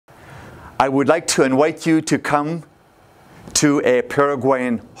I would like to invite you to come to a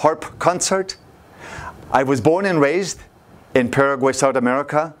Paraguayan Harp concert. I was born and raised in Paraguay, South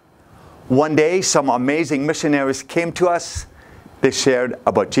America. One day, some amazing missionaries came to us. They shared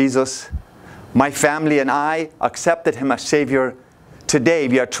about Jesus. My family and I accepted Him as Savior. Today,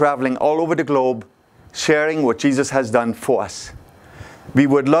 we are traveling all over the globe, sharing what Jesus has done for us. We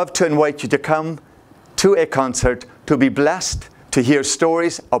would love to invite you to come to a concert, to be blessed, to hear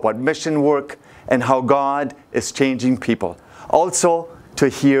stories about mission work and how God is changing people. Also, to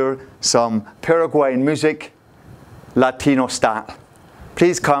hear some Paraguayan music, Latino style.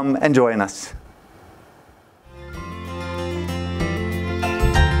 Please come and join us.